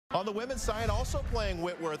On the women's side, also playing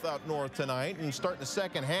Whitworth up north tonight and starting the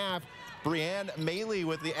second half. Brianne Maley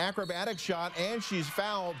with the acrobatic shot, and she's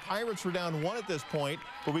fouled. Pirates were down 1 at this point,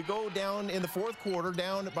 but we go down in the fourth quarter,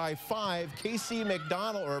 down by 5. Casey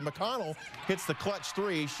McConnell hits the clutch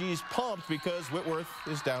 3. She's pumped because Whitworth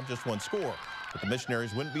is down just 1 score. But the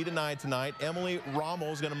Missionaries wouldn't be denied tonight. Emily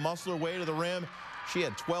Rommel is going to muscle her way to the rim. She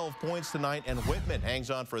had 12 points tonight, and Whitman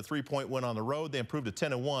hangs on for a 3-point win on the road. They improved to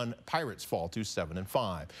 10-1. Pirates fall to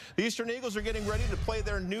 7-5. The Eastern Eagles are getting ready to play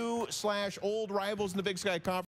their new/old rivals in the Big Sky Conference.